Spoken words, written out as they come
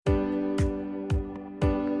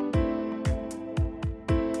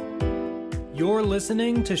You're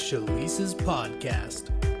listening to Shalice's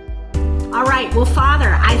podcast. All right. Well,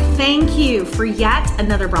 Father, I thank you for yet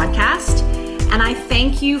another broadcast. And I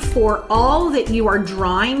thank you for all that you are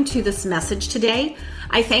drawing to this message today.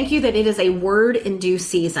 I thank you that it is a word in due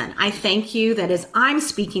season. I thank you that as I'm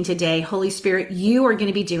speaking today, Holy Spirit, you are going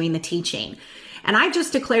to be doing the teaching. And I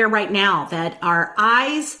just declare right now that our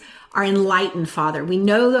eyes are enlightened, Father. We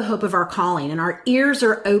know the hope of our calling, and our ears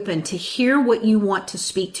are open to hear what you want to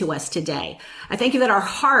speak to us today. I thank you that our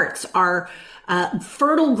hearts are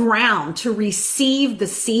fertile ground to receive the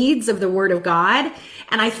seeds of the Word of God.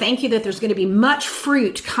 And I thank you that there's going to be much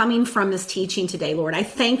fruit coming from this teaching today, Lord. I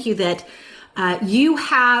thank you that you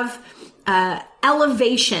have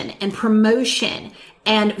elevation and promotion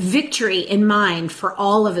and victory in mind for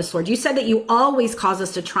all of us, Lord. You said that you always cause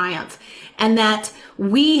us to triumph, and that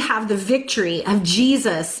we have the victory of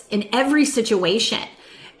Jesus in every situation.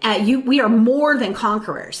 We are more than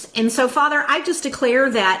conquerors. And so, Father, I just declare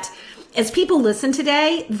that as people listen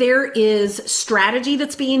today, there is strategy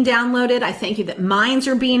that's being downloaded. I thank you that minds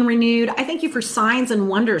are being renewed. I thank you for signs and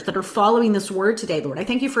wonders that are following this word today, Lord. I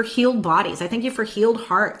thank you for healed bodies. I thank you for healed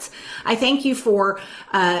hearts. I thank you for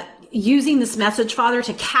using this message, Father,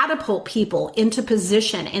 to catapult people into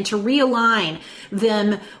position and to realign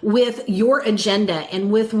them with your agenda and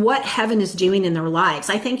with what heaven is doing in their lives.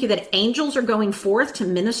 I thank you that angels are going forth to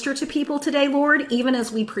minister to people today, Lord, even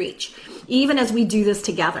as we preach, even as we do this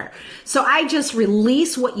together. So I just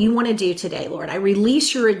release what you want to do today, Lord. I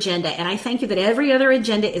release your agenda, and I thank you that every other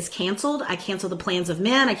agenda is canceled. I cancel the plans of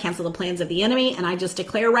men. I cancel the plans of the enemy. And I just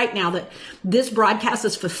declare right now that this broadcast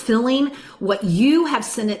is fulfilling what you have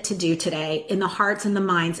sent it to do today in the hearts and the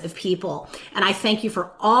minds of people. And I thank you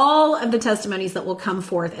for all of the testimonies that will come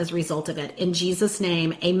forth as a result of it. In Jesus'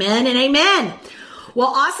 name, amen and amen. Well,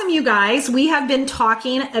 awesome, you guys. We have been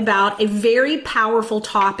talking about a very powerful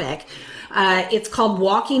topic. It's called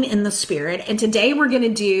Walking in the Spirit. And today we're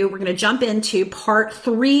going to jump into part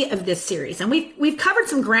 3 of this series. And we've covered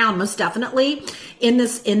some ground most definitely in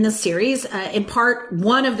this series. In part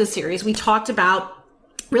 1 of the series, we talked about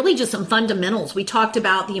really just some fundamentals. We talked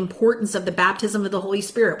about the importance of the baptism of the Holy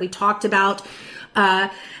Spirit. We talked about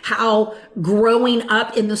how growing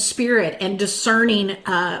up in the Spirit and discerning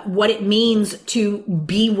what it means to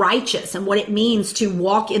be righteous and what it means to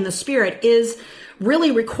walk in the Spirit is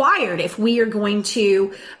really required if we are going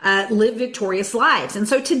to live victorious lives. And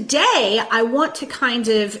so today I want to kind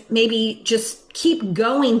of maybe just keep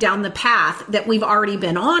going down the path that we've already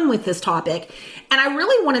been on with this topic. And I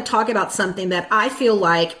really want to talk about something that I feel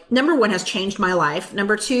like, number 1, has changed my life.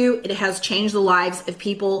 Number 2, it has changed the lives of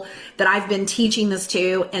people that I've been teaching this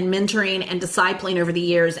to and mentoring and discipling over the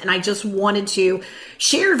years. And I just wanted to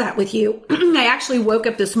share that with you. I actually woke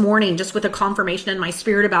up this morning just with a confirmation in my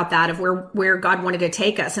spirit about that, of where God wanted to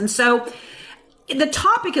take us. And so the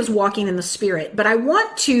topic is walking in the Spirit, but I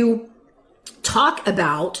want to talk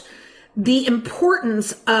about the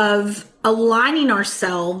importance of aligning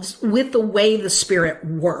ourselves with the way the Spirit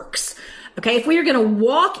works. Okay, if we are going to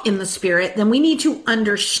walk in the Spirit, then we need to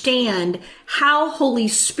understand how Holy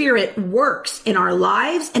Spirit works in our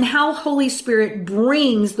lives and how Holy Spirit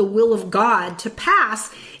brings the will of God to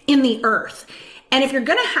pass in the earth. And if you're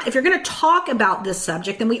going to talk about this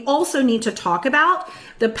subject, then we also need to talk about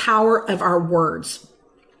the power of our words.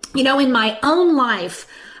 You know, in my own life,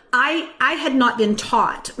 I had not been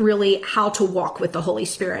taught really how to walk with the Holy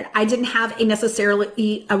Spirit. I didn't have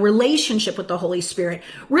necessarily a relationship with the Holy Spirit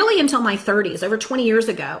really until my 30s, over 20 years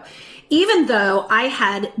ago. Even though I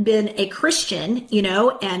had been a Christian, you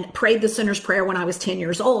know, and prayed the sinner's prayer when I was 10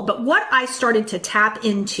 years old. But what I started to tap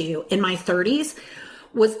into in my 30s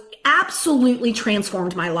was absolutely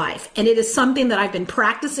transformed my life. And it is something that I've been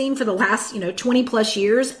practicing for the last, 20 plus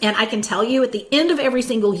years. And I can tell you at the end of every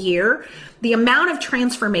single year, the amount of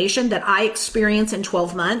transformation that I experience in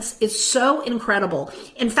 12 months is so incredible.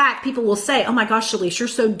 In fact, people will say, oh my gosh, Shalice, you're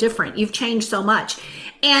so different. You've changed so much.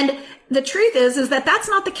 And the truth is that that's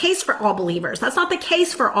not the case for all believers. That's not the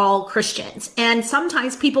case for all Christians. And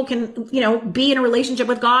sometimes people can, be in a relationship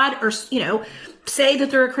with God or, say that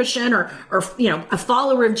they're a Christian or a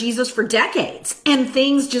follower of Jesus for decades, and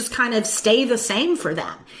things just kind of stay the same for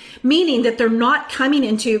them, meaning that they're not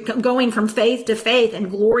going from faith to faith and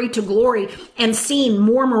glory to glory and seeing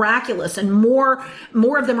more miraculous and more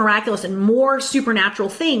of the miraculous and more supernatural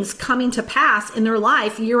things coming to pass in their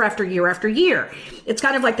life year after year after year. It's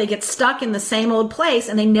kind of like they get stuck in the same old place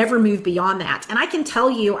and they never move beyond that. And I can tell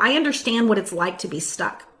you, I understand what it's like to be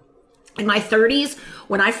stuck. In my 30s,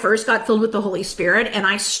 when I first got filled with the Holy Spirit and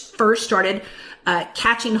I first started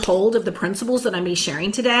catching hold of the principles that I'm be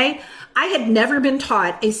sharing today. I had never been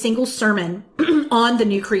taught a single sermon on the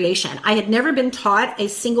new creation. I had never been taught a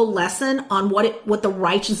single lesson on what the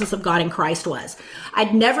righteousness of God in Christ was.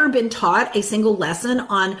 I'd never been taught a single lesson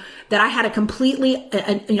on that I had a completely,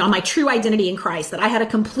 my true identity in Christ, that I had a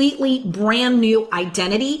completely brand new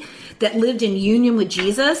identity that lived in union with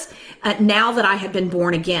Jesus now that I had been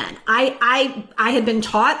born again. I had been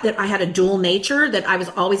taught that I had a dual nature, that I was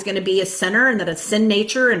always going to be a sinner, and that a sin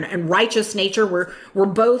nature and righteous nature were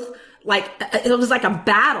both like, it was like a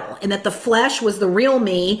battle, and that the flesh was the real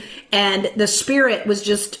me and the spirit was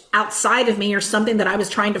just outside of me, or something that I was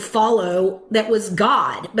trying to follow that was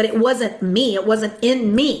God, but it wasn't me. It wasn't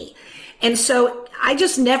in me. And so I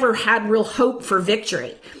just never had real hope for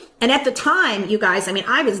victory. And at the time, you guys,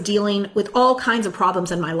 I was dealing with all kinds of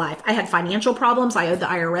problems in my life. I had financial problems. I owed the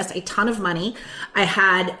IRS a ton of money. I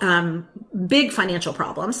had big financial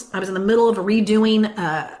problems. I was in the middle of redoing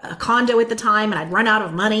a condo at the time, and I'd run out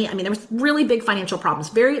of money. There was really big financial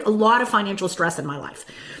problems, a lot of financial stress in my life.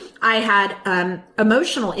 I had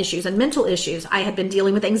emotional issues and mental issues. I had been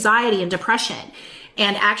dealing with anxiety and depression,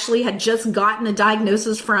 and actually had just gotten a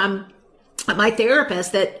diagnosis from my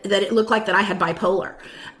therapist that it looked like that I had bipolar.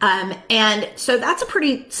 And so that's a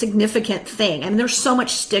pretty significant thing. And there's so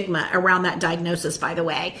much stigma around that diagnosis, by the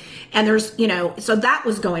way. And there's, so that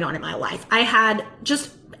was going on in my life. I had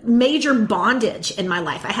just major bondage in my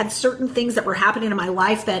life. I had certain things that were happening in my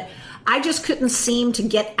life that I just couldn't seem to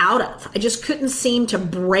get out of. I just couldn't seem to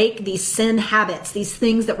break these sin habits, these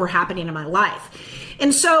things that were happening in my life.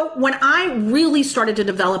 And so when I really started to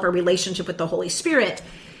develop a relationship with the Holy Spirit,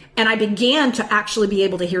 and I began to actually be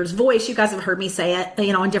able to hear his voice. You guys have heard me say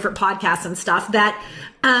it, on different podcasts and stuff, that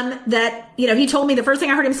he told me, the first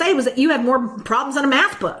thing I heard him say was that you had more problems than a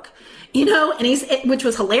math book, and which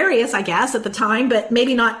was hilarious, I guess, at the time, but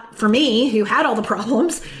maybe not for me, who had all the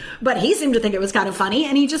problems, but he seemed to think it was kind of funny.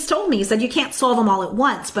 And he just told me, he said, you can't solve them all at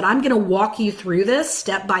once, but I'm going to walk you through this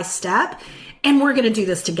step by step, and we're going to do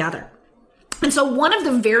this together. And so one of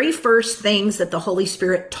the very first things that the Holy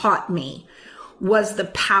Spirit taught me was the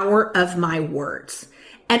power of my words.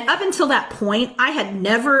 And up until that point, I had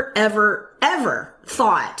never, ever, ever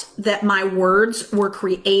thought that my words were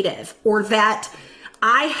creative, or that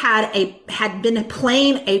I had been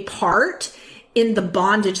playing a part in the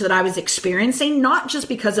bondage that I was experiencing, not just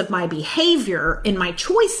because of my behavior and my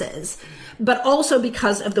choices, but also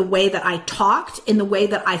because of the way that I talked and the way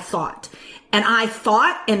that I thought. And I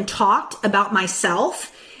thought and talked about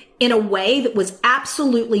myself in a way that was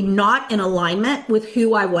absolutely not in alignment with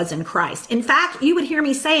who I was in Christ. In fact, you would hear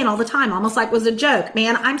me saying all the time, almost like it was a joke,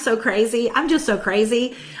 man, I'm so crazy. I'm just so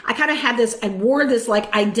crazy. I kind of had I wore this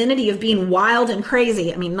like identity of being wild and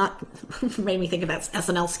crazy. Not made me think of that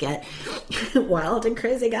SNL skit, wild and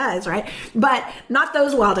crazy guys, right? But not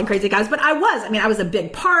those wild and crazy guys, but I was. I was a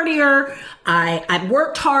big partier. I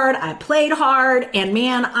worked hard. I played hard. And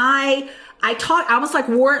man, I almost like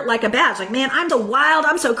wore it like a badge. Like, man,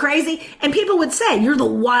 I'm so crazy. And people would say, you're the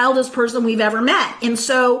wildest person we've ever met. And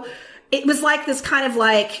so it was like this kind of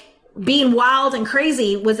like being wild and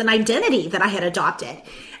crazy was an identity that I had adopted.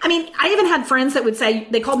 I even had friends that would say,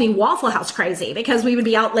 they called me Waffle House crazy because we would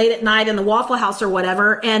be out late at night in the Waffle House or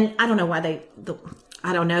whatever. And I don't know why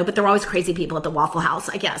I don't know, but there were always crazy people at the Waffle House,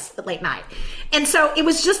 I guess, at late night. And so it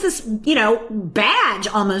was just this, badge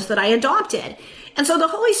almost that I adopted. And so the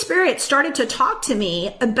Holy Spirit started to talk to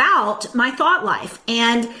me about my thought life.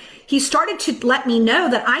 And he started to let me know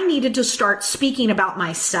that I needed to start speaking about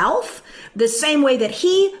myself the same way that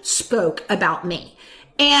he spoke about me.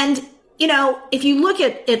 And, if you look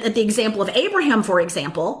at the example of Abraham, for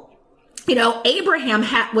example, Abraham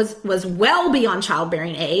was well beyond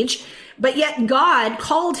childbearing age, but yet God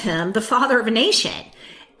called him the father of a nation.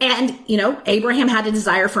 And, Abraham had a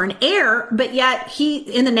desire for an heir, but yet he,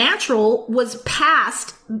 in the natural, was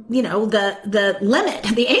past, the limit,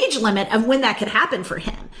 the age limit of when that could happen for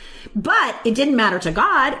him. But it didn't matter to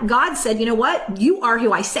God. God said, you know what? You are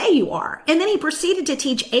who I say you are. And then he proceeded to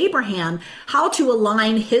teach Abraham how to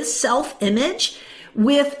align his self-image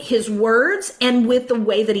with his words and with the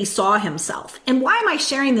way that he saw himself. And why am I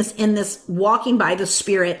sharing this in this walking by the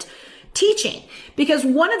Spirit teaching? Because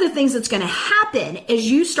one of the things that's going to happen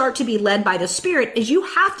as you start to be led by the Spirit is you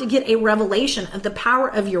have to get a revelation of the power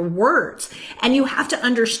of your words. And you have to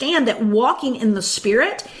understand that walking in the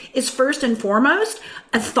Spirit is first and foremost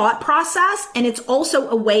a thought process, and it's also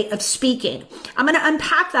a way of speaking. I'm going to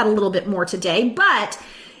unpack that a little bit more today, but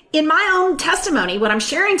in my own testimony, what I'm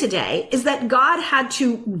sharing today is that God had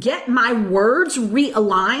to get my words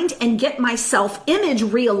realigned and get my self-image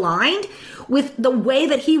realigned with the way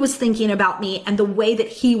that he was thinking about me and the way that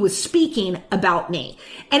he was speaking about me.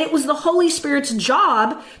 And it was the Holy Spirit's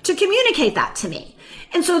job to communicate that to me.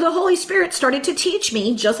 And so the Holy Spirit started to teach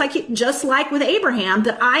me, just like with Abraham,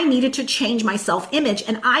 that I needed to change my self-image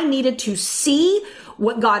and I needed to see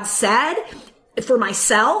what God said for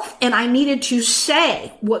myself, and I needed to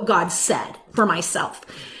say what God said for myself.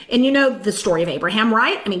 And you know the story of Abraham,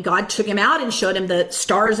 right? I mean, God took him out and showed him the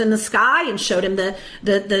stars in the sky and showed him the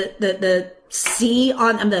sea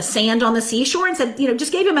on the sand on the seashore and said,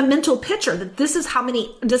 just gave him a mental picture that this is how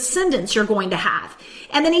many descendants you're going to have.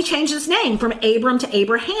 And then he changed his name from Abram to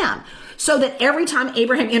Abraham, so that every time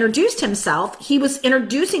Abraham introduced himself, he was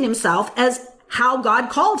introducing himself as how God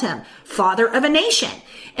called him, father of a nation.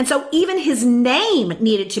 And so even his name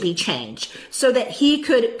needed to be changed so that he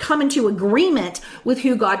could come into agreement with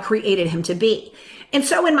who God created him to be. And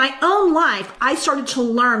so in my own life, I started to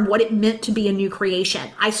learn what it meant to be a new creation.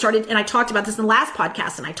 I talked about this in the last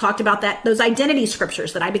podcast, and I talked about those identity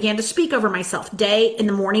scriptures that I began to speak over myself day, in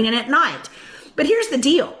the morning, and at night. But here's the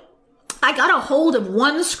deal. I got a hold of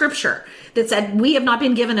one scripture that said, we have not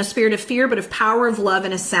been given a spirit of fear, but of power, of love,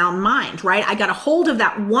 and a sound mind, right? I got a hold of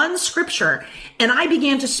that one scripture and I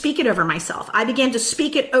began to speak it over myself. I began to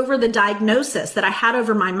speak it over the diagnosis that I had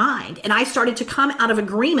over my mind. And I started to come out of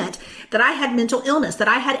agreement that I had mental illness, that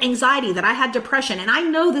I had anxiety, that I had depression. And I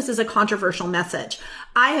know this is a controversial message.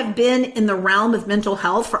 I have been in the realm of mental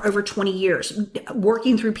health for over 20 years,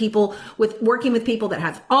 working with people that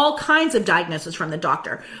have all kinds of diagnoses from the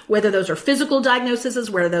doctor, whether those are physical diagnoses,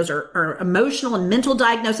 whether those are emotional and mental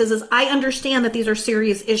diagnoses. I understand that these are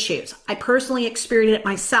serious issues. I personally experienced it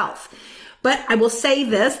myself. But I will say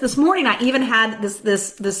this morning, I even had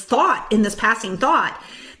this thought, in this passing thought,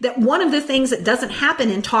 that one of the things that doesn't happen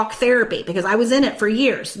in talk therapy, because I was in it for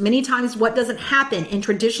years, many times what doesn't happen in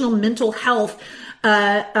traditional mental health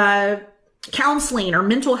counseling or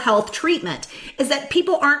mental health treatment is that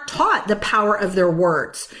people aren't taught the power of their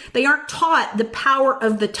words. They aren't taught the power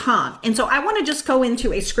of the tongue. And so I want to just go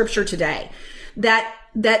into a scripture today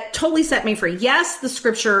that totally set me free. Yes, the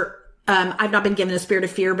scripture, I've not been given a spirit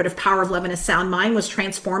of fear, but of power, of love, and a sound mind, was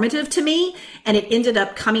transformative to me. And it ended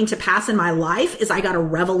up coming to pass in my life as I got a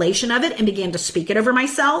revelation of it and began to speak it over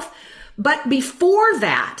myself. But before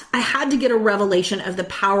that, I had to get a revelation of the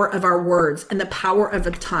power of our words and the power of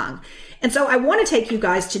the tongue. And so I want to take you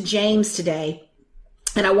guys to James today,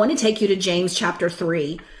 and I want to take you to James chapter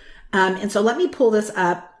 3. And so let me pull this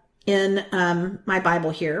up in my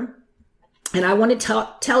Bible here. And I want to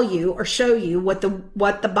tell you or show you what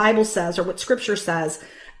the Bible says, or what scripture says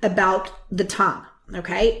about the tongue.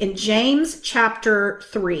 Okay. In James chapter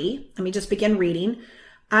 3, let me just begin reading.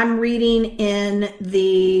 I'm reading in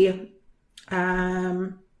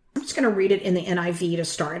I'm just going to read it in the NIV to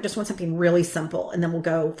start. I just want something really simple, and then we'll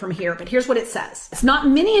go from here. But here's what it says. Not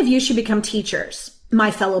many of you should become teachers,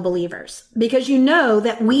 my fellow believers, because you know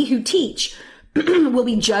that we who teach will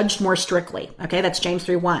be judged more strictly. Okay, that's James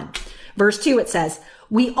 3:1. Verse 2, it says,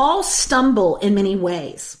 we all stumble in many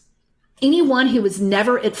ways. Anyone who is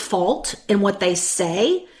never at fault in what they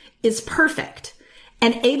say is perfect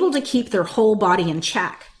and able to keep their whole body in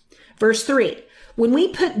check. Verse 3, when we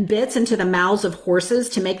put bits into the mouths of horses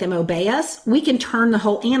to make them obey us, we can turn the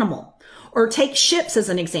whole animal. Or take ships as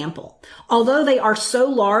an example. Although they are so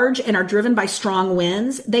large and are driven by strong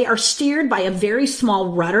winds, they are steered by a very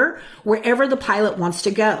small rudder wherever the pilot wants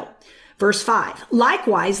to go. Verse 5,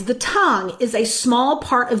 likewise, the tongue is a small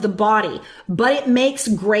part of the body, but it makes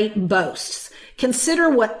great boasts. Consider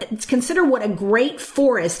what a great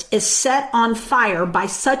forest is set on fire by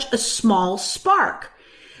such a small spark.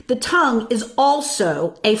 The tongue is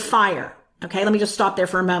also a fire. Okay, let me just stop there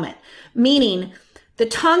for a moment. Meaning, the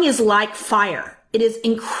tongue is like fire. It is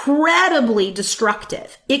incredibly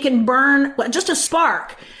destructive. It can burn, just a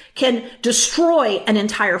spark can destroy an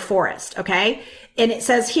entire forest, okay? And it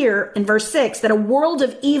says here in verse 6 that a world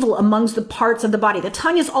of evil amongst the parts of the body. The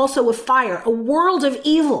tongue is also a fire, a world of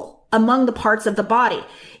evil among the parts of the body.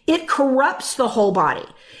 It corrupts the whole body.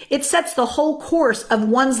 It sets the whole course of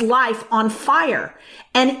one's life on fire,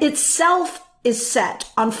 and itself is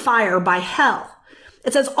set on fire by hell.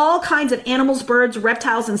 It says all kinds of animals, birds,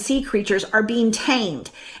 reptiles, and sea creatures are being tamed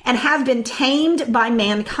and have been tamed by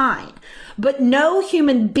mankind. But no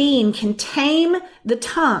human being can tame the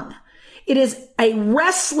tongue. It is a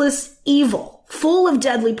restless evil, full of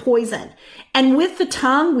deadly poison. And with the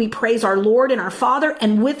tongue, we praise our Lord and our Father,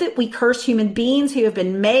 and with it we curse human beings who have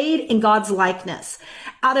been made in God's likeness.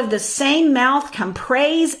 Out of the same mouth come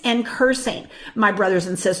praise and cursing, my brothers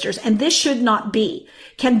and sisters, and this should not be.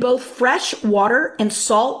 Can both fresh water and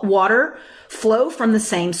salt water flow from the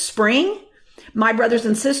same spring? My brothers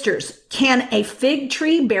and sisters, can a fig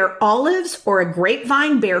tree bear olives or a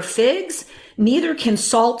grapevine bear figs? Neither can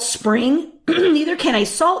neither can a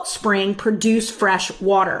salt spring produce fresh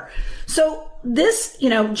water. So this,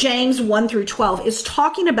 James 1-12 is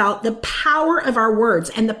talking about the power of our words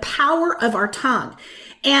and the power of our tongue.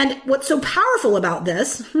 And what's so powerful about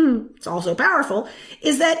this, it's also powerful,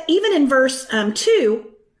 is that even in verse 2,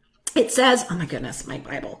 it says, oh my goodness, my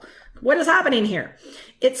Bible, what is happening here?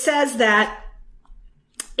 It says that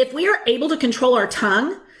if we are able to control our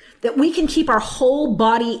tongue, that we can keep our whole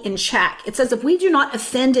body in check. It says if we do not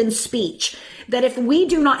offend in speech, that if we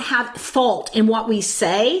do not have fault in what we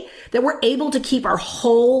say, that we're able to keep our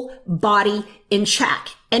whole body in check.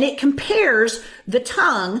 And it compares the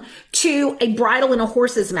tongue to a bridle in a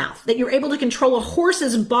horse's mouth, that you're able to control a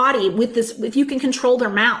horse's body with this, if you can control their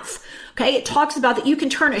mouth. Okay. It talks about that you can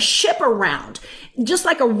turn a ship around, just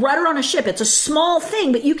like a rudder on a ship. It's a small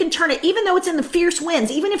thing, but you can turn it, even though it's in the fierce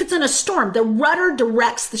winds, even if it's in a storm, the rudder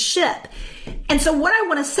directs the ship. And so what I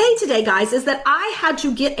want to say today, guys, is that I had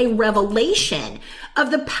to get a revelation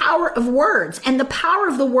of the power of words and the power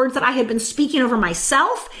of the words that I had been speaking over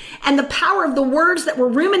myself and the power of the words that were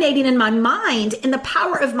ruminating in my mind and the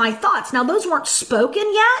power of my thoughts. Now, those weren't spoken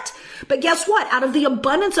yet, but guess what? Out of the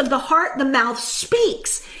abundance of the heart, the mouth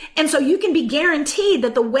speaks. And so you can be guaranteed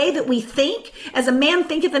that the way that we think, as a man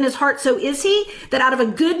thinketh in his heart, so is he, that out of a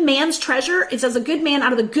good man's treasure, it says a good man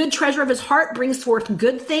out of the good treasure of his heart brings forth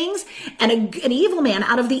good things, and an evil man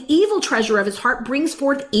out of the evil treasure of his heart brings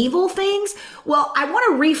forth evil things. Well, I want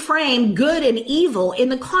to reframe good and evil in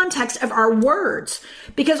the context of our words,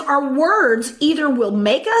 because our words either will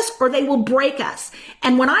make us or they will break us.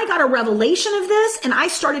 And when I got a revelation of this and I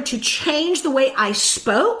started to change the way I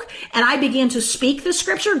spoke and I began to speak the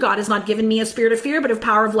scripture, God has not given me a spirit of fear, but of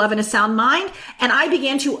power, of love, and a sound mind. And I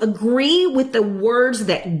began to agree with the words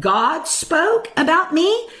that God spoke about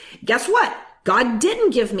me. Guess what? God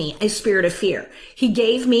didn't give me a spirit of fear. He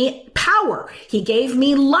gave me power. He gave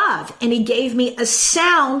me love, and he gave me a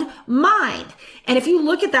sound mind. And if you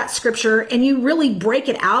look at that scripture and you really break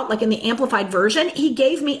it out, like in the Amplified Version, he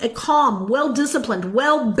gave me a calm, well-disciplined,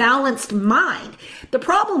 well-balanced mind. The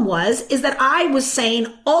problem is that I was saying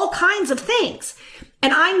all kinds of things.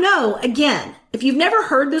 And I know, again, if you've never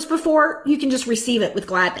heard this before, you can just receive it with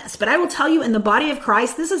gladness. But I will tell you, in the body of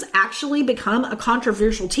Christ, this has actually become a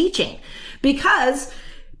controversial teaching because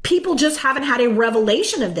people just haven't had a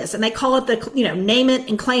revelation of this. And they call it the, name it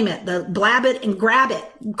and claim it, the blab it and grab it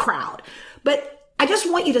crowd. But I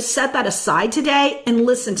just want you to set that aside today and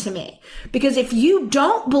listen to me. Because if you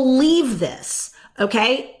don't believe this,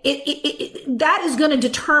 okay, that is going to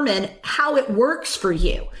determine how it works for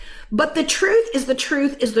you. But the truth is the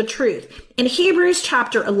truth is the truth. In Hebrews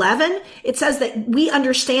chapter 11, it says that we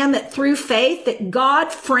understand that through faith that God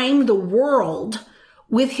framed the world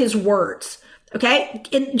with his words. Okay.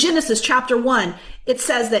 In Genesis chapter 1, it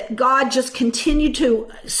says that God just continued to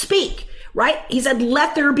speak, right? He said,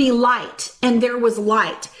 let there be light, and there was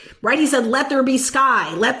light. Right? He said, let there be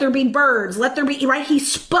sky, let there be birds, let there be, right? He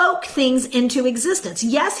spoke things into existence.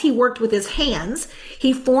 Yes, he worked with his hands.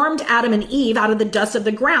 He formed Adam and Eve out of the dust of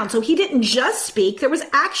the ground. So he didn't just speak. There was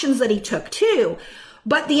actions that he took too.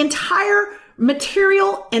 But the entire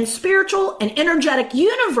material and spiritual and energetic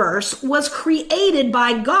universe was created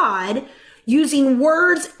by God using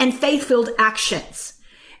words and faith-filled actions.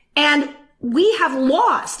 And we have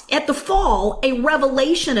lost at the fall a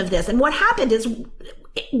revelation of this. And what happened is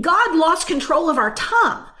God lost control of our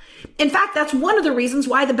tongue. In fact, that's one of the reasons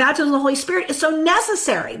why the baptism of the Holy Spirit is so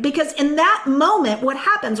necessary, because in that moment, what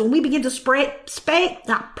happens when we begin to pray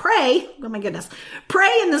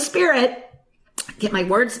in the Spirit,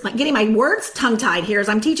 getting my words tongue-tied here as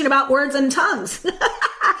I'm teaching about words and tongues.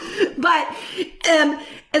 But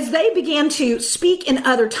as they began to speak in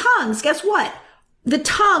other tongues, guess what? The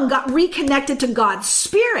tongue got reconnected to God's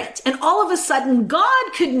Spirit, and all of a sudden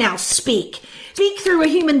God could now speak through a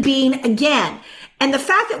human being again. And the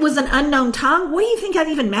fact that it was an unknown tongue, what do you think that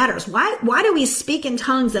even matters? Why do we speak in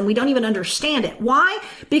tongues and we don't even understand it? Why?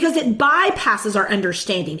 Because it bypasses our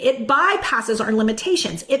understanding. It bypasses our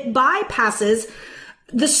limitations. It bypasses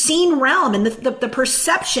the seen realm and the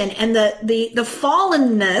perception and the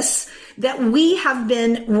fallenness that we have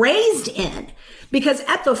been raised in. Because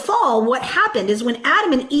at the fall, what happened is when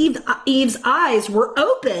Adam and Eve's eyes were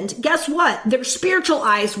opened, guess what? Their spiritual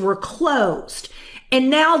eyes were closed. And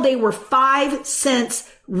now they were 5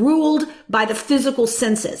 sense ruled by the physical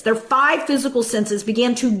senses. Their 5 physical senses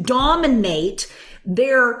began to dominate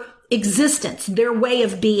their existence, their way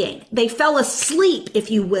of being. They fell asleep, if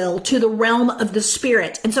you will, to the realm of the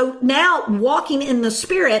spirit. And so now walking in the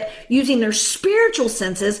spirit, using their spiritual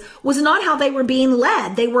senses, was not how they were being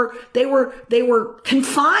led. They were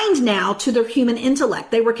confined now to their human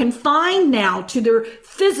intellect. They were confined now to their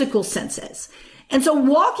physical senses. And so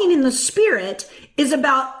walking in the spirit is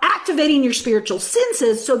about activating your spiritual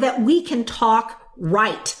senses so that we can talk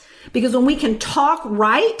right. Because when we can talk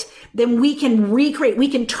right, then we can recreate, we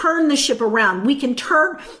can turn the ship around. We can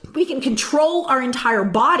control our entire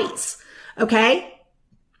bodies. Okay.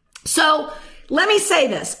 So let me say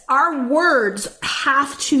this. Our words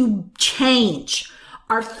have to change.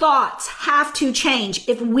 Our thoughts have to change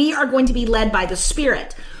if we are going to be led by the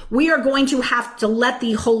Spirit. We are going to have to let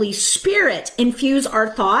the Holy Spirit infuse our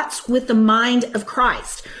thoughts with the mind of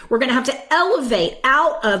Christ. We're going to have to elevate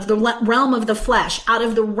out of the realm of the flesh, out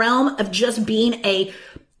of the realm of just being a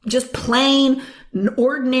just plain,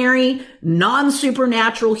 ordinary,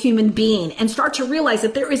 non-supernatural human being, and start to realize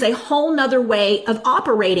that there is a whole nother way of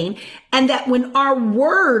operating, and that when our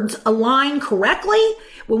words align correctly,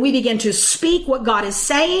 when we begin to speak what God is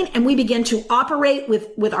saying and we begin to operate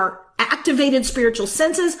with our activated spiritual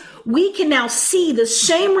senses, we can now see the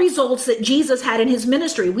same results that Jesus had in his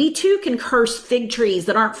ministry. We too can curse fig trees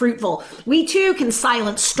that aren't fruitful. We too can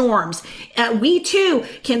silence storms. We too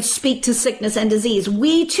can speak to sickness and disease.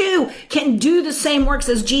 We too can do the same works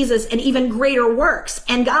as Jesus and even greater works.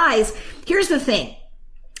 And guys, here's the thing.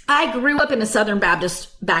 I grew up in a Southern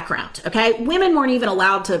Baptist background. Okay. Women weren't even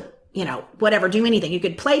allowed to, do anything. You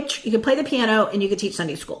could play the piano and you could teach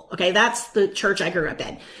Sunday school. Okay. That's the church I grew up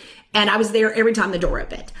in. And I was there every time the door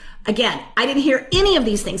opened. Again, I didn't hear any of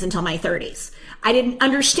these things until my 30s. I didn't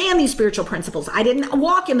understand these spiritual principles. I didn't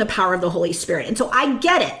walk in the power of the Holy Spirit. And so I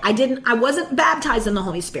get it. I wasn't baptized in the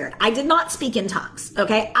Holy Spirit. I did not speak in tongues.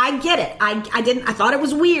 Okay. I get it. I thought it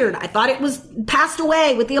was weird. I thought it was passed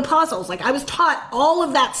away with the apostles. Like, I was taught all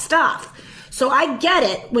of that stuff. So I get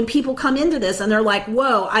it when people come into this and they're like,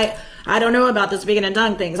 whoa, I don't know about the speaking in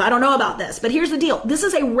tongue things. I don't know about this. But here's the deal. This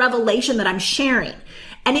is a revelation that I'm sharing.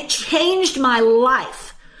 And it changed my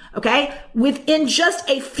life, okay? Within just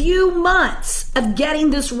a few months of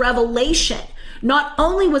getting this revelation, not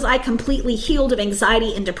only was I completely healed of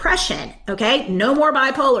anxiety and depression, okay? No more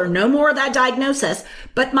bipolar, no more of that diagnosis,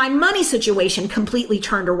 but my money situation completely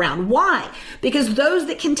turned around. Why? Because those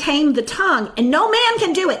that can tame the tongue, and no man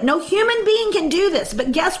can do it, no human being can do this,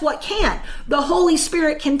 but guess what can? The Holy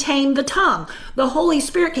Spirit can tame the tongue. The Holy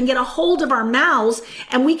Spirit can get a hold of our mouths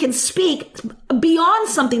and we can speak beyond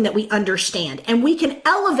something that we understand, and we can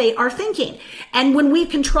elevate our thinking. And when we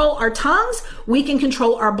control our tongues, we can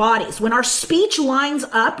control our bodies. When our speech lines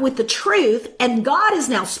up with the truth, and God is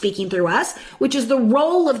now speaking through us, which is the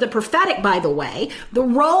role of the prophetic, by the way, the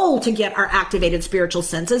role to get our activated spiritual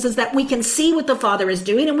senses is that we can see what the Father is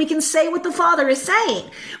doing and we can say what the Father is saying.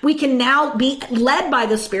 We can now be led by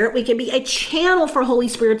the Spirit. We can be a channel for Holy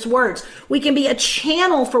Spirit's words. We can be a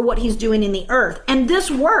channel for what he's doing in the earth. And this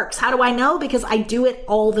works. How do I know? Because I do it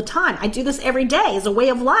all the time. I do this every day as a way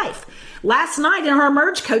of life. Last night in our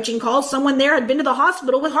Emerge coaching call, someone there had been to the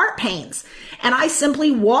hospital with heart pains. And I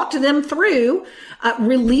simply walked them through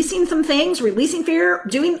releasing some things, releasing fear,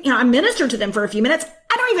 I ministered to them for a few minutes.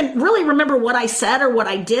 I don't even really remember what I said or what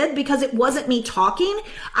I did because it wasn't me talking.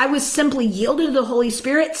 I was simply yielded to the Holy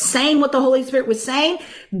Spirit, saying what the Holy Spirit was saying,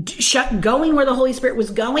 going where the Holy Spirit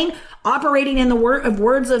was going, operating in the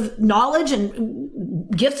words of knowledge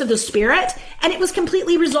and gifts of the Spirit. And it was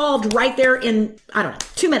completely resolved right there in,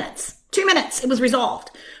 2 minutes. 2 minutes, it was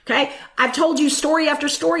resolved. Okay. I've told you story after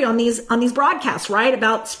story on these broadcasts, right?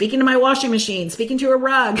 About speaking to my washing machine, speaking to a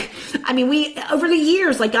rug. I mean, over the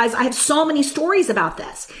years, guys, I have so many stories about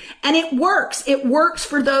this, and it works. It works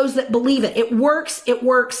for those that believe it. It works. It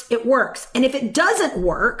works. It works. And if it doesn't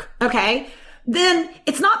work, okay, then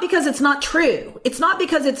it's not because it's not true. It's not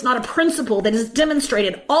because it's not a principle that is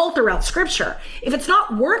demonstrated all throughout Scripture. If it's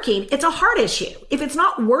not working, it's a heart issue. If it's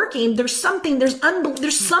not working, there's something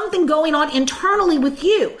going on internally with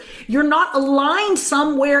you. You're not aligned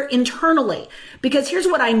somewhere internally. Because here's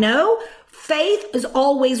what I know. Faith is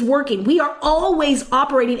always working. We are always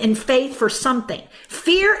operating in faith for something.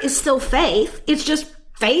 Fear is still faith. It's just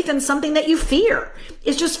faith in something that you fear.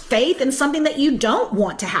 It's just faith in something that you don't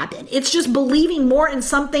want to happen. It's just believing more in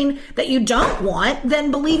something that you don't want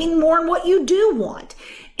than believing more in what you do want.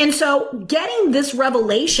 And so getting this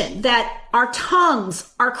revelation that our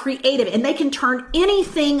tongues are creative and they can turn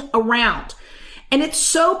anything around. And it's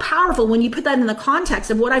so powerful when you put that in the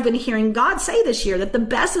context of what I've been hearing God say this year, that the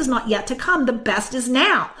best is not yet to come. The best is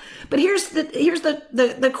now. But here's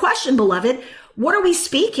the question, beloved. What are we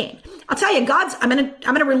speaking? I'll tell you, I'm going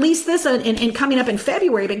to release this in coming up in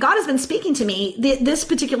February, but God has been speaking to me this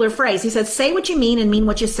particular phrase. He says, say what you mean and mean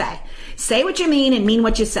what you say. Say what you mean and mean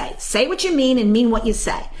what you say. Say what you mean and mean what you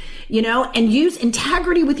say. And use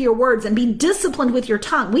integrity with your words and be disciplined with your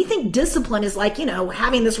tongue. We think discipline is like,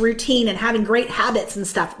 having this routine and having great habits and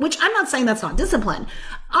stuff, which I'm not saying that's not discipline.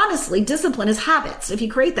 Honestly, discipline is habits. If you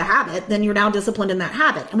create the habit, then you're now disciplined in that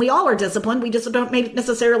habit. And we all are disciplined. We just don't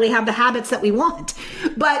necessarily have the habits that we want.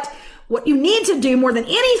 But what you need to do more than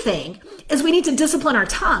anything is we need to discipline our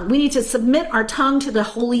tongue. We need to submit our tongue to the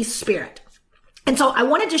Holy Spirit. And so I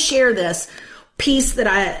wanted to share this piece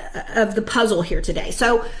of the puzzle here today.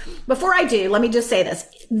 So before I do, let me just say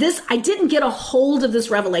this. I didn't get a hold of this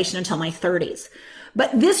revelation until my 30s.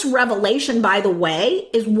 But this revelation, by the way,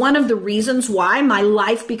 is one of the reasons why my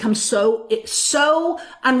life becomes so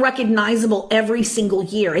unrecognizable every single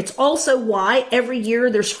year. It's also why every year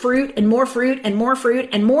there's fruit and more fruit and more fruit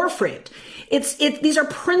and more fruit. These are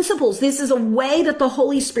principles. This is a way that the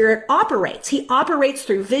Holy Spirit operates. He operates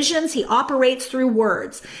through visions. He operates through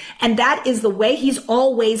words. And that is the way he's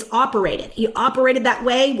always operated. He operated that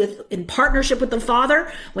way in partnership with the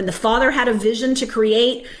Father. When the Father had a vision to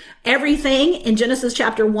create everything in Genesis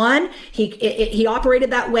chapter 1, he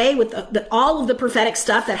operated that way with all of the prophetic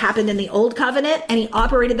stuff that happened in the old covenant. And he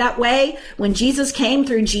operated that way when Jesus came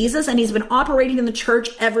through Jesus, and he's been operating in the church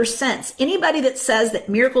ever since. Anybody that says that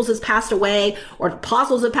miracles has passed away or the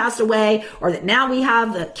apostles have passed away, or that now we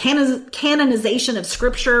have the canonization of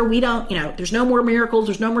scripture, there's no more miracles,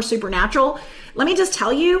 there's no more supernatural. Let me just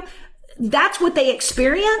tell you, that's what they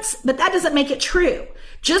experience, but that doesn't make it true.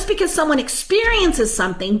 Just because someone experiences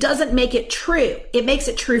something doesn't make it true. It makes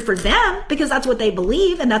it true for them because that's what they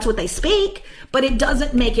believe and that's what they speak, but it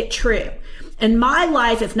doesn't make it true. And my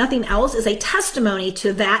life, if nothing else, is a testimony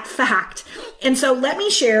to that fact. And so let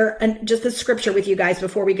me share just the scripture with you guys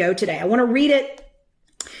before we go today. I want to read it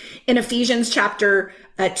in Ephesians chapter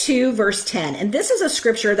 2, verse 10. And this is a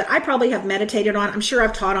scripture that I probably have meditated on. I'm sure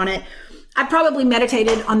I've taught on it. I probably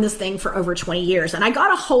meditated on this thing for over 20 years, and I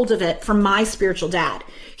got a hold of it from my spiritual dad,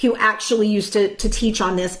 who actually used to teach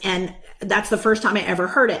on this, and that's the first time I ever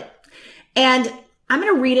heard it. And I'm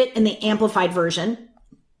going to read it in the Amplified Version,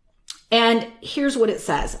 and here's what it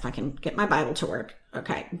says, if I can get my Bible to work.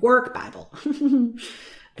 Okay, work Bible.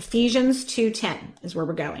 Ephesians 2:10 is where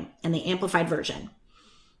we're going, in the Amplified Version.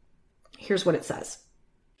 Here's what it says.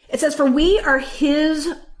 It says, "For we are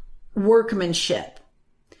his workmanship,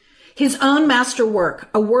 his own masterwork,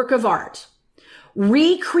 a work of art,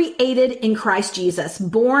 recreated in Christ Jesus,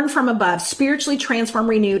 born from above, spiritually transformed,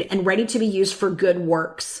 renewed, and ready to be used for good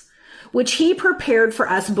works, which he prepared for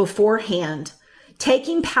us beforehand,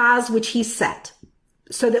 taking paths which he set,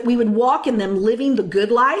 so that we would walk in them, living the good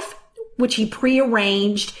life, which he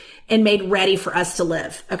prearranged and made ready for us to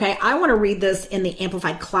live." Okay, I want to read this in the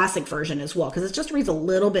Amplified Classic Version as well, because it just reads a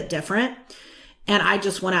little bit different. And I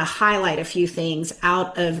just want to highlight a few things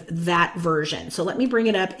out of that version. So let me bring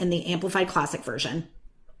it up in the Amplified Classic Version,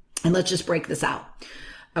 and let's just break this out.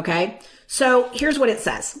 Okay. So here's what it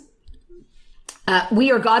says.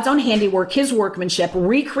 We are God's own handiwork, his workmanship,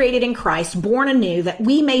 recreated in Christ, born anew, that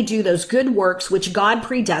we may do those good works which God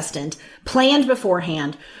predestined, planned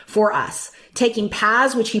beforehand for us, taking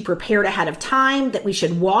paths which he prepared ahead of time, that we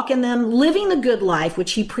should walk in them, living the good life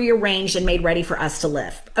which he prearranged and made ready for us to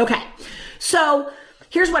live. Okay. So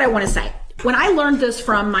here's what I want to say. When I learned this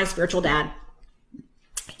from my spiritual dad,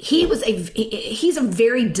 he's a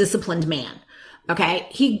very disciplined man. Okay.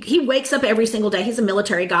 He wakes up every single day. He's a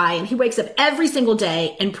military guy, and he wakes up every single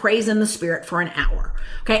day and prays in the Spirit for an hour.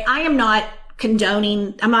 Okay. I am not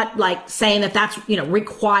condoning. I'm not like saying that that's,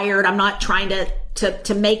 required. I'm not trying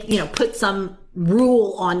to make, put some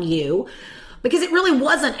rule on you, because it really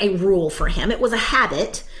wasn't a rule for him. It was a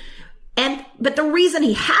habit. But the reason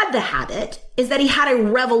he had the habit is that he had a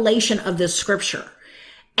revelation of this scripture,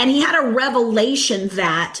 and he had a revelation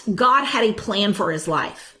that God had a plan for his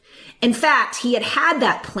life. In fact, he had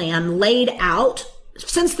that plan laid out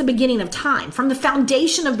since the beginning of time. From the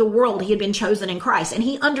foundation of the world, he had been chosen in Christ, and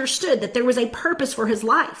he understood that there was a purpose for his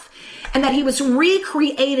life, and that he was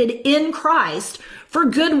recreated in Christ for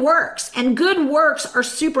good works. And good works are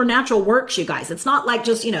supernatural works, you guys. It's not like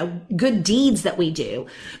just, good deeds that we do.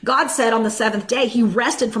 God said on the seventh day, he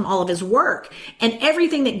rested from all of his work, and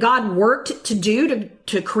everything that God worked to do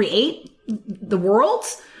to create the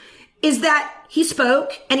worlds is that he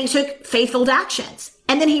spoke and he took faithful actions.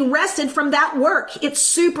 And then he rested from that work. It's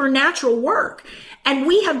supernatural work. And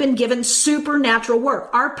we have been given supernatural work.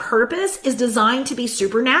 Our purpose is designed to be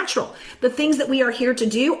supernatural. The things that we are here to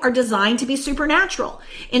do are designed to be supernatural.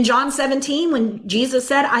 In John 17, when Jesus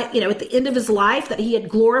said, at the end of his life, that he had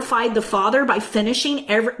glorified the Father by finishing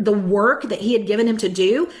the work that he had given him to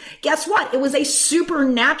do, guess what? It was a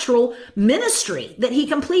supernatural ministry that he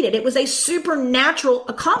completed. It was a supernatural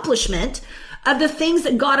accomplishment of the things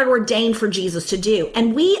that God had ordained for Jesus to do.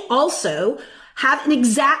 And we also have an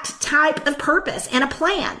exact type of purpose and a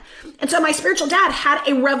plan. And so my spiritual dad had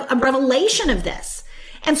a revelation of this.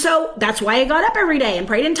 And so that's why I got up every day and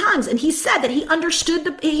prayed in tongues. And he said that he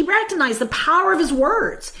he recognized the power of his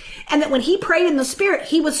words. And that when he prayed in the Spirit,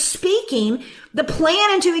 he was speaking the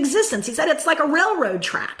plan into existence. He said it's like a railroad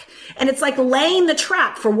track. And it's like laying the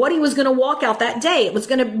track for what he was going to walk out that day. It was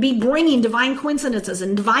going to be bringing divine coincidences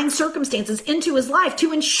and divine circumstances into his life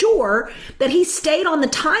to ensure that he stayed on the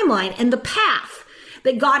timeline and the path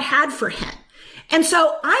that God had for him. And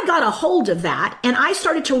so I got a hold of that, and I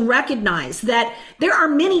started to recognize that there are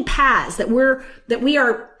many paths that we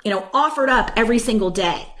are, offered up every single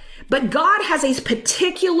day. But God has a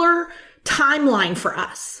particular timeline for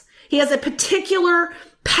us. He has a particular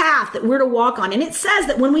path that we're to walk on. And it says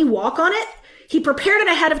that when we walk on it, he prepared it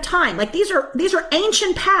ahead of time. Like these are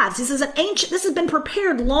ancient paths. This has been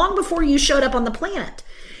prepared long before you showed up on the planet.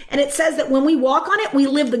 And it says that when we walk on it, we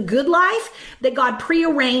live the good life that God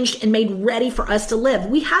prearranged and made ready for us to live.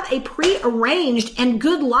 We have a prearranged and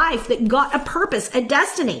good life that got a purpose, a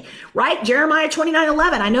destiny, right? Jeremiah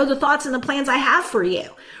 29:11. I know the thoughts and the plans I have for you,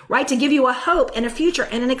 right? To give you a hope and a future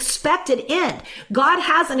and an expected end. God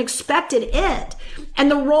has an expected end.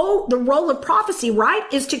 And the role of prophecy, right,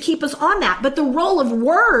 is to keep us on that. But the role of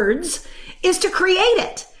words is to create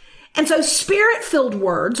it. And so Spirit-filled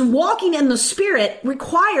words, walking in the Spirit,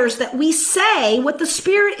 requires that we say what the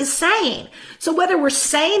Spirit is saying. So whether we're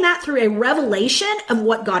saying that through a revelation of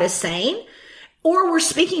what God is saying, or we're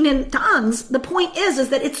speaking in tongues, the point is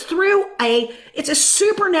that it's a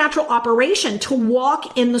supernatural operation to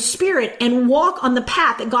walk in the Spirit and walk on the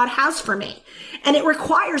path that God has for me. And it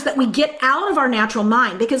requires that we get out of our natural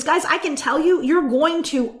mind, because guys, I can tell you, you're going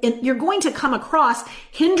to come across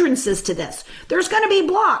hindrances to this. There's going to be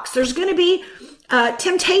blocks. There's going to be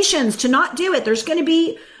temptations to not do it. There's going to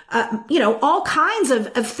be all kinds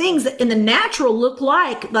of things that in the natural look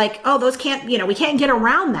like, oh, those can't, we can't get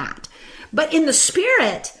around that. But in the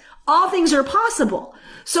Spirit, all things are possible.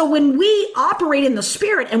 So when we operate in the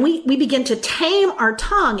Spirit and we begin to tame our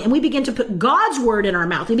tongue and we begin to put God's word in our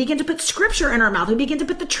mouth, we begin to put scripture in our mouth, we begin to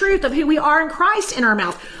put the truth of who we are in Christ in our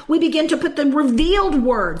mouth, we begin to put the revealed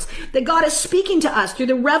words that God is speaking to us through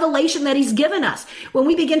the revelation that he's given us. When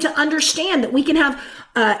we begin to understand that we can have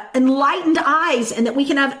enlightened eyes and that we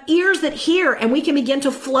can have ears that hear and we can begin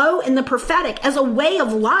to flow in the prophetic as a way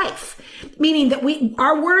of life. Meaning that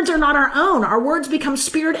our words are not our own. Our words become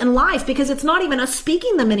spirit and life because it's not even us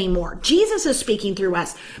speaking them anymore. Jesus is speaking through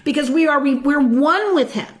us because we're one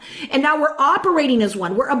with him. And now we're operating as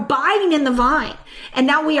one. We're abiding in the vine. And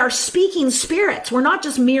now we are speaking spirits. We're not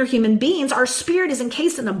just mere human beings. Our spirit is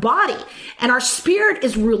encased in a body, and our spirit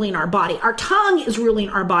is ruling our body. Our tongue is ruling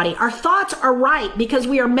our body. Our thoughts are right because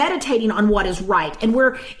we are meditating on what is right. And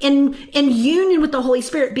we're in union with the Holy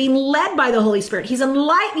Spirit, being led by the Holy Spirit. He's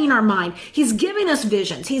enlightening our mind. He's giving us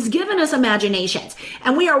visions. He's given us imaginations.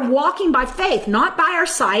 And we are walking by faith, not by our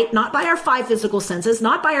sight, not by our five physical senses,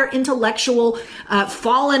 not by our intellectual,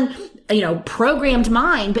 fallen, programmed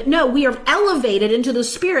mind. But no, we are elevated into the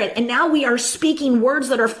Spirit. And now we are speaking words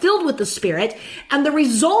that are filled with the Spirit. And the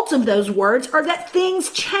results of those words are that things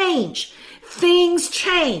change. Things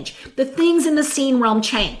change. The things in the seen realm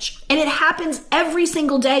change. And it happens every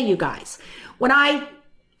single day, you guys. When I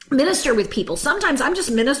minister with people, sometimes I'm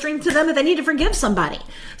just ministering to them that they need to forgive somebody.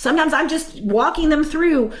 Sometimes I'm just walking them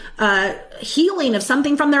through healing of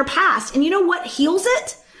something from their past. And you know what heals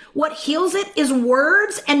it? What heals it is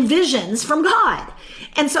words and visions from God.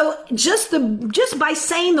 And so just by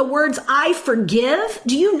saying the words, I forgive,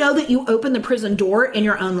 do you know that you open the prison door in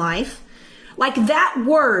your own life? Like that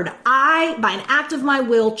word, I, by an act of my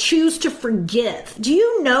will, choose to forgive. Do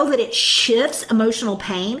you know that it shifts emotional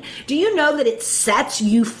pain? Do you know that it sets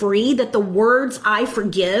you free, that the words I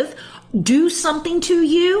forgive do something to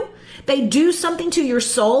you? They do something to your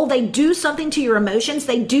soul. They do something to your emotions.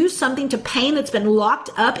 They do something to pain that's been locked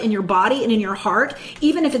up in your body and in your heart,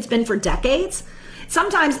 even if it's been for decades.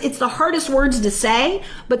 Sometimes it's the hardest words to say,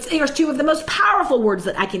 but they are two of the most powerful words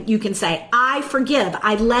that you can say. I forgive.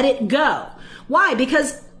 I let it go. Why?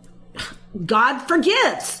 Because God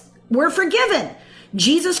forgives. We're forgiven.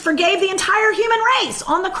 Jesus forgave the entire human race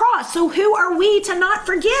on the cross. So who are we to not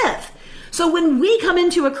forgive? So when we come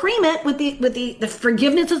into agreement with the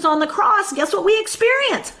forgiveness that's on the cross, guess what we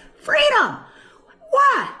experience? Freedom.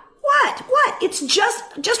 What? It's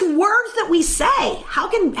just words that we say. How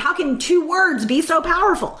can two words be so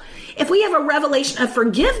powerful? If we have a revelation of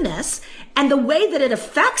forgiveness and the way that it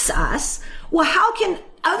affects us, well, how can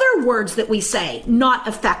other words that we say not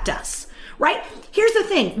affect us? Right? Here's the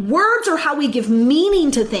thing. Words are how we give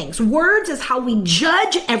meaning to things. Words is how we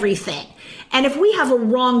judge everything. And if we have a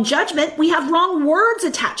wrong judgment, we have wrong words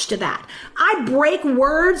attached to that. I break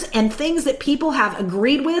words and things that people have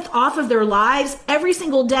agreed with off of their lives every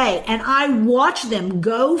single day. And I watch them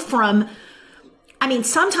go from,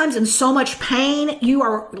 sometimes in so much pain, you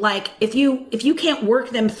are like, if you can't work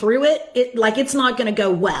them through it, it's not going to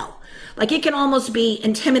go well. Like it can almost be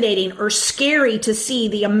intimidating or scary to see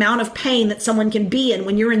the amount of pain that someone can be in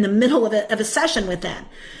when you're in the middle of a session with them.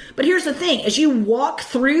 But here's the thing, as you walk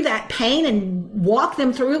through that pain and walk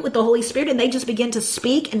them through it with the Holy Spirit and they just begin to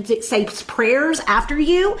speak and say prayers after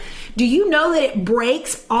you, do you know that it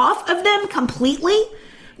breaks off of them completely?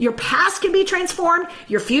 Your past can be transformed,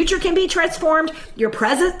 your future can be transformed, your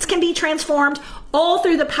present can be transformed, all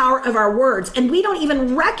through the power of our words. And we don't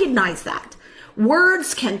even recognize that.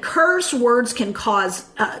 Words can curse, words can cause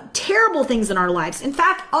terrible things in our lives. In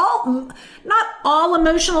fact, not all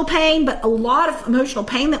emotional pain, but a lot of emotional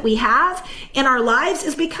pain that we have in our lives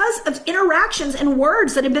is because of interactions and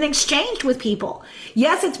words that have been exchanged with people.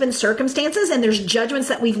 Yes, it's been circumstances and there's judgments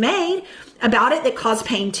that we've made about it that cause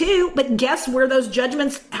pain too, but guess how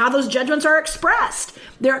those judgments are expressed?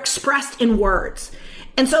 They're expressed in words.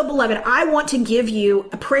 And so, beloved, I want to give you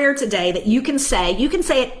a prayer today that you can say. You can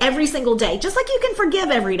say it every single day, just like you can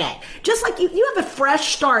forgive every day. Just like you have a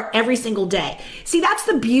fresh start every single day. See, that's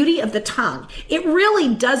the beauty of the tongue. It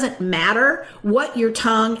really doesn't matter what your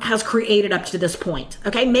tongue has created up to this point.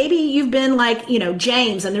 Okay, maybe you've been like,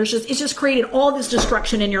 James, and it's just created all this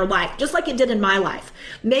destruction in your life, just like it did in my life.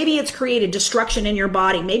 Maybe it's created destruction in your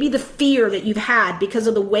body. Maybe the fear that you've had because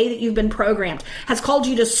of the way that you've been programmed has called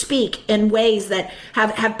you to speak in ways that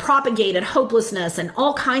have propagated hopelessness and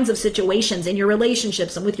all kinds of situations in your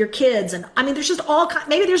relationships and with your kids. And there's just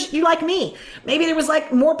maybe you like me. Maybe there was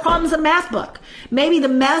more problems than a math book. Maybe the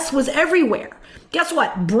mess was everywhere. Guess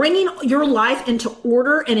what? Bringing your life into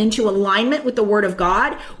order and into alignment with the Word of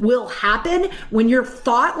God will happen when your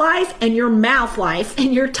thought life and your mouth life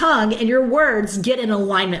and your tongue and your words get in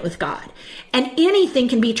alignment with God. And anything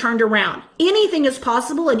can be turned around. Anything is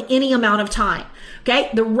possible in any amount of time. Okay?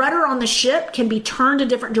 The rudder on the ship can be turned a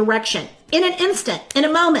different direction in an instant, in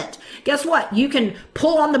a moment. Guess what? You can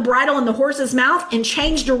pull on the bridle in the horse's mouth and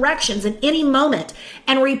change directions in any moment.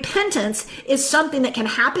 And repentance is something that can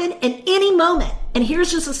happen in any moment. And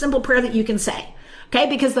here's just a simple prayer that you can say. Okay,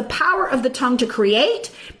 because the power of the tongue to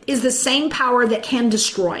create is the same power that can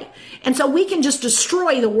destroy. And so we can just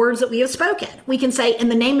destroy the words that we have spoken. We can say, in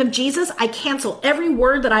the name of Jesus, I cancel every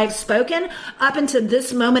word that I have spoken up until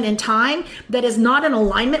this moment in time that is not in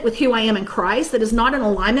alignment with who I am in Christ, that is not in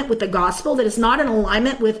alignment with the gospel, that is not in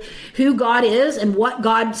alignment with who God is and what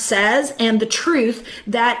God says and the truth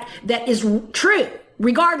that is true.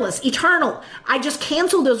 Regardless, eternal. I just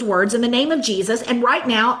cancel those words in the name of Jesus. And right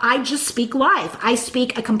now, I just speak life. I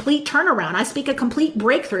speak a complete turnaround. I speak a complete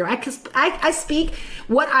breakthrough. I speak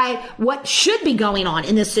what should be going on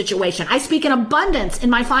in this situation. I speak an abundance in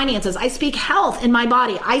my finances. I speak health in my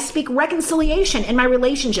body. I speak reconciliation in my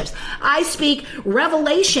relationships. I speak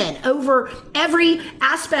revelation over every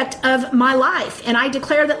aspect of my life. And I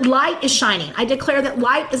declare that light is shining. I declare that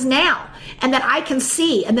light is now. And that I can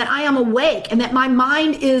see, and that I am awake, and that my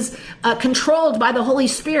mind is controlled by the Holy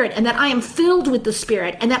Spirit, and that I am filled with the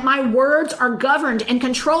Spirit, and that my words are governed and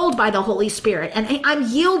controlled by the Holy Spirit, and I'm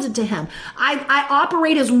yielded to Him. I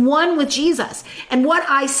operate as one with Jesus, and what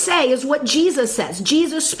I say is what Jesus says.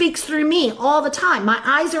 Jesus speaks through me all the time. My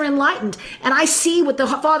eyes are enlightened, and I see what the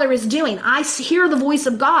Father is doing. I hear the voice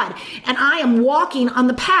of God, and I am walking on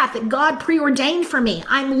the path that God preordained for me.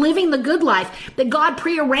 I'm living the good life that God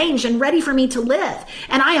prearranged and ready for me to live.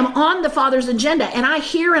 And I am on the Father's agenda, and I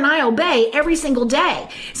hear and I obey every single day.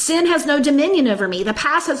 Sin has no dominion over me. The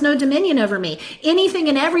past has no dominion over me. Anything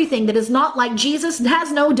and everything that is not like Jesus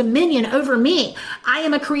has no dominion over me. I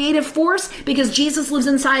am a creative force because Jesus lives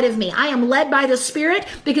inside of me. I am led by the Spirit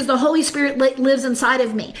because the Holy Spirit lives inside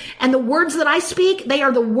of me. And the words that I speak, they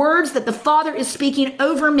are the words that the Father is speaking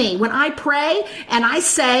over me. When I pray and I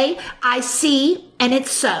say, I see, and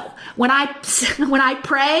it's so. When I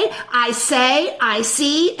pray, I say, I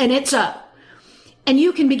see, and it's so. And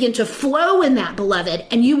you can begin to flow in that, beloved,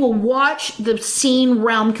 and you will watch the seen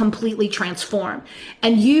realm completely transform.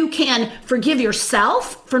 And you can forgive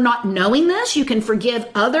yourself for not knowing this. You can forgive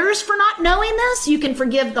others for not knowing this. You can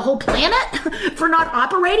forgive the whole planet for not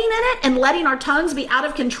operating in it and letting our tongues be out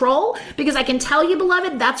of control. Because I can tell you,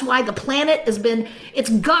 beloved, that's why the planet it's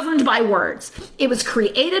governed by words. It was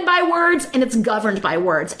created by words and it's governed by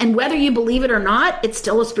words. And whether you believe it or not, it's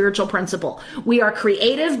still a spiritual principle. We are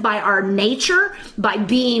creative by our nature, by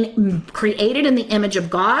being created in the image of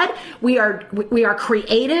God. We are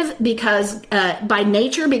creative because by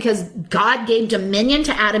nature, because God gave dominion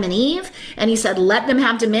to Adam and Eve, and he said, let them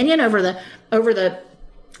have dominion over the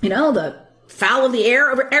the fowl of the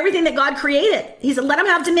air, over everything that God created. He said, let them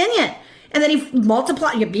have dominion. And then he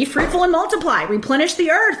multiplied, be fruitful and multiply, replenish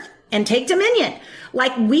the earth and take dominion.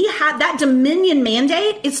 Like, we have that dominion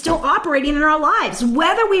mandate is still operating in our lives,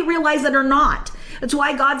 whether we realize it or not. That's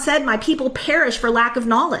why God said, my people perish for lack of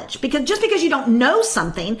knowledge. Because just because you don't know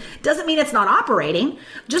something doesn't mean it's not operating.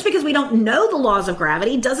 Just because we don't know the laws of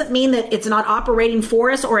gravity doesn't mean that it's not operating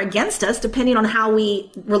for us or against us, depending on how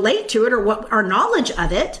we relate to it or what our knowledge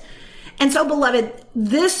of it. And so, beloved,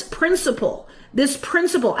 this principle,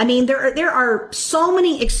 I mean, there are so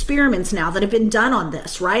many experiments now that have been done on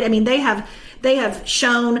this, right? I mean, they have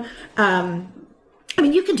shown,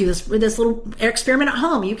 you can do this little experiment at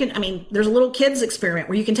home. There's a little kids experiment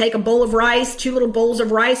where you can take a bowl of rice, 2 little bowls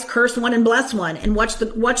of rice, curse one and bless one, and watch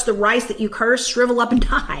the rice that you curse shrivel up and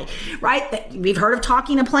die, right? We've heard of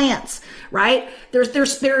talking to plants, right?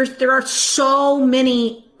 There are so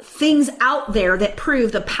many things out there that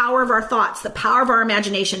prove the power of our thoughts, the power of our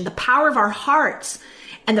imagination, the power of our hearts,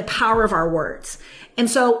 and the power of our words. And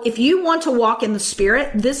so if you want to walk in the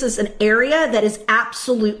Spirit, this is an area that is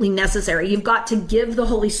absolutely necessary. You've got to give the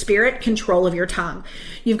Holy Spirit control of your tongue.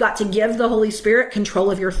 You've got to give the Holy Spirit control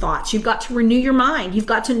of your thoughts. You've got to renew your mind. You've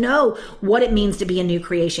got to know what it means to be a new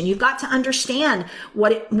creation. You've got to understand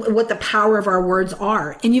what the power of our words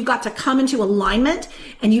are. And you've got to come into alignment,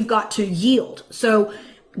 and you've got to yield. So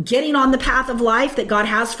getting on the path of life that God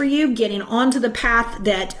has for you, getting onto the path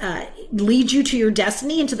that leads you to your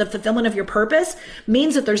destiny and to the fulfillment of your purpose,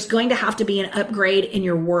 means that there's going to have to be an upgrade in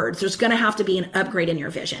your words. There's going to have to be an upgrade in your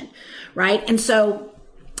vision, right? And so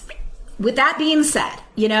with that being said,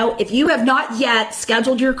 if you have not yet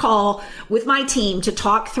scheduled your call with my team to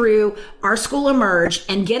talk through our School Emerge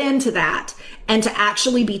and get into that, and to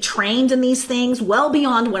actually be trained in these things well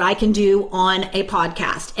beyond what I can do on a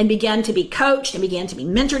podcast, and begin to be coached and begin to be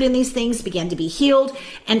mentored in these things, begin to be healed,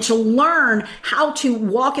 and to learn how to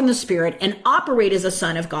walk in the Spirit and operate as a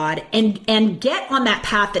son of God, and get on that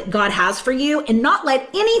path that God has for you, and not let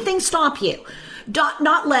anything stop you.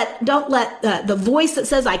 Don't let the voice that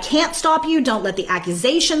says I can't stop you. Don't let the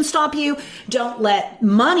accusation stop you. Don't let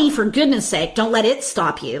money, for goodness sake, don't let it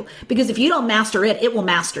stop you. Because if you don't master it, it will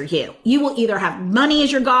master you. You will either have money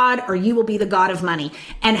as your God, or you will be the God of money.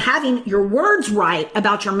 And having your words right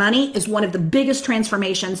about your money is one of the biggest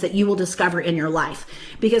transformations that you will discover in your life.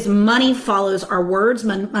 Because money follows our words.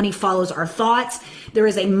 Money follows our thoughts. There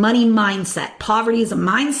is a money mindset. Poverty is a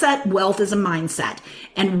mindset. Wealth is a mindset.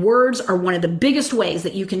 And words are one of the biggest ways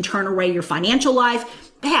that you can turn away your financial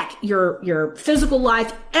life. Heck, your physical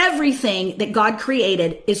life. Everything that God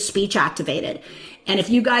created is speech activated. And if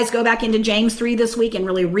you guys go back into James 3 this week and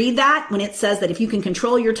really read that, when it says that if you can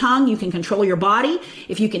control your tongue, you can control your body.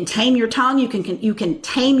 If you can tame your tongue, you can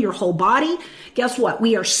tame your whole body. Guess what?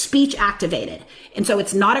 We are speech activated. And so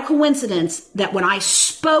it's not a coincidence that when I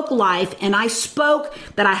spoke life and I spoke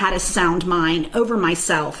that I had a sound mind over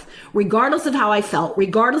myself, regardless of how I felt,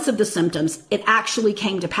 regardless of the symptoms, it actually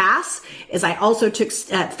came to pass, as I also took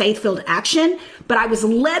faith-filled action. But I was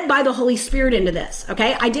led by the Holy Spirit into this,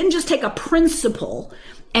 okay? I didn't just take a principle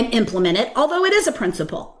and implement it, although it is a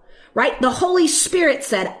principle, right? The Holy Spirit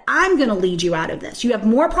said, I'm going to lead you out of this. You have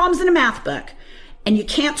more problems than a math book, and you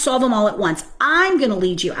can't solve them all at once. I'm going to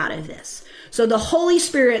lead you out of this. So the Holy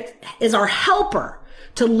Spirit is our helper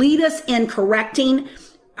to lead us in correcting,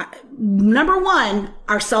 number 1,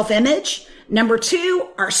 our self-image, number 2,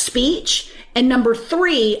 our speech, and number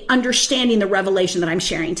 3, understanding the revelation that I'm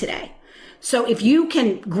sharing today. So if you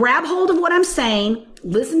can grab hold of what I'm saying,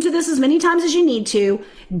 listen to this as many times as you need to,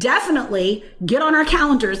 definitely get on our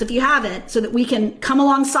calendars if you haven't, so that we can come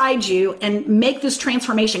alongside you and make this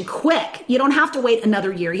transformation quick. You don't have to wait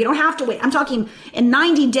another year. You don't have to wait. I'm talking in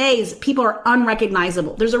 90 days, people are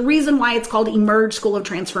unrecognizable. There's a reason why it's called Emerge School of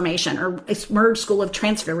Transformation, or Emerge School of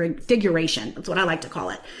Transfiguration. That's what I like to call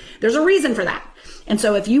it. There's a reason for that. And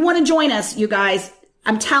so if you want to join us, you guys,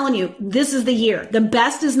 I'm telling you, this is the year. The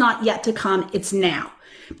best is not yet to come. It's now.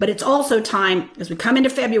 But it's also time, as we come into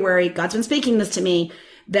February, God's been speaking this to me,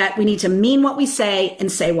 that we need to mean what we say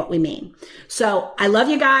and say what we mean. So I love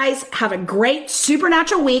you guys. Have a great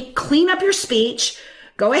supernatural week. Clean up your speech.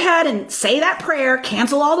 Go ahead and say that prayer.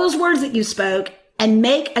 Cancel all those words that you spoke and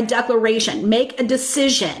make a declaration. Make a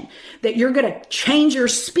decision that you're going to change your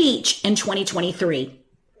speech in 2023.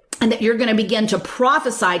 And that you're going to begin to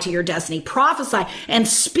prophesy to your destiny, prophesy and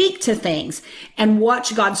speak to things and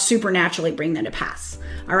watch God supernaturally bring them to pass.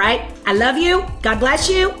 All right. I love you. God bless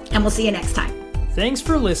you. And we'll see you next time. Thanks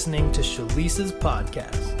for listening to Shalisa's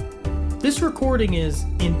podcast. This recording is,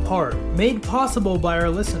 in part, made possible by our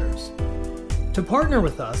listeners. To partner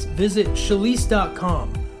with us, visit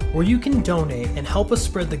Shalise.com, where you can donate and help us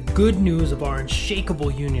spread the good news of our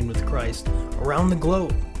unshakable union with Christ around the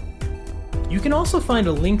globe. You can also find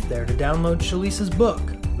a link there to download Shalisa's book,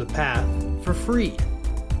 The Path, for free.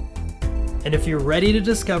 And if you're ready to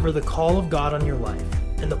discover the call of God on your life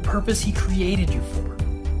and the purpose He created you for,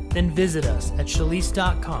 then visit us at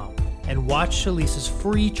Shalise.com and watch Shalisa's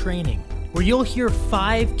free training, where you'll hear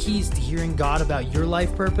 5 keys to hearing God about your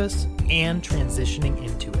life purpose and transitioning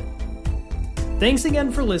into it. Thanks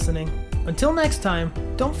again for listening. Until next time,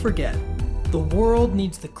 don't forget, the world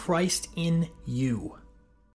needs the Christ in you.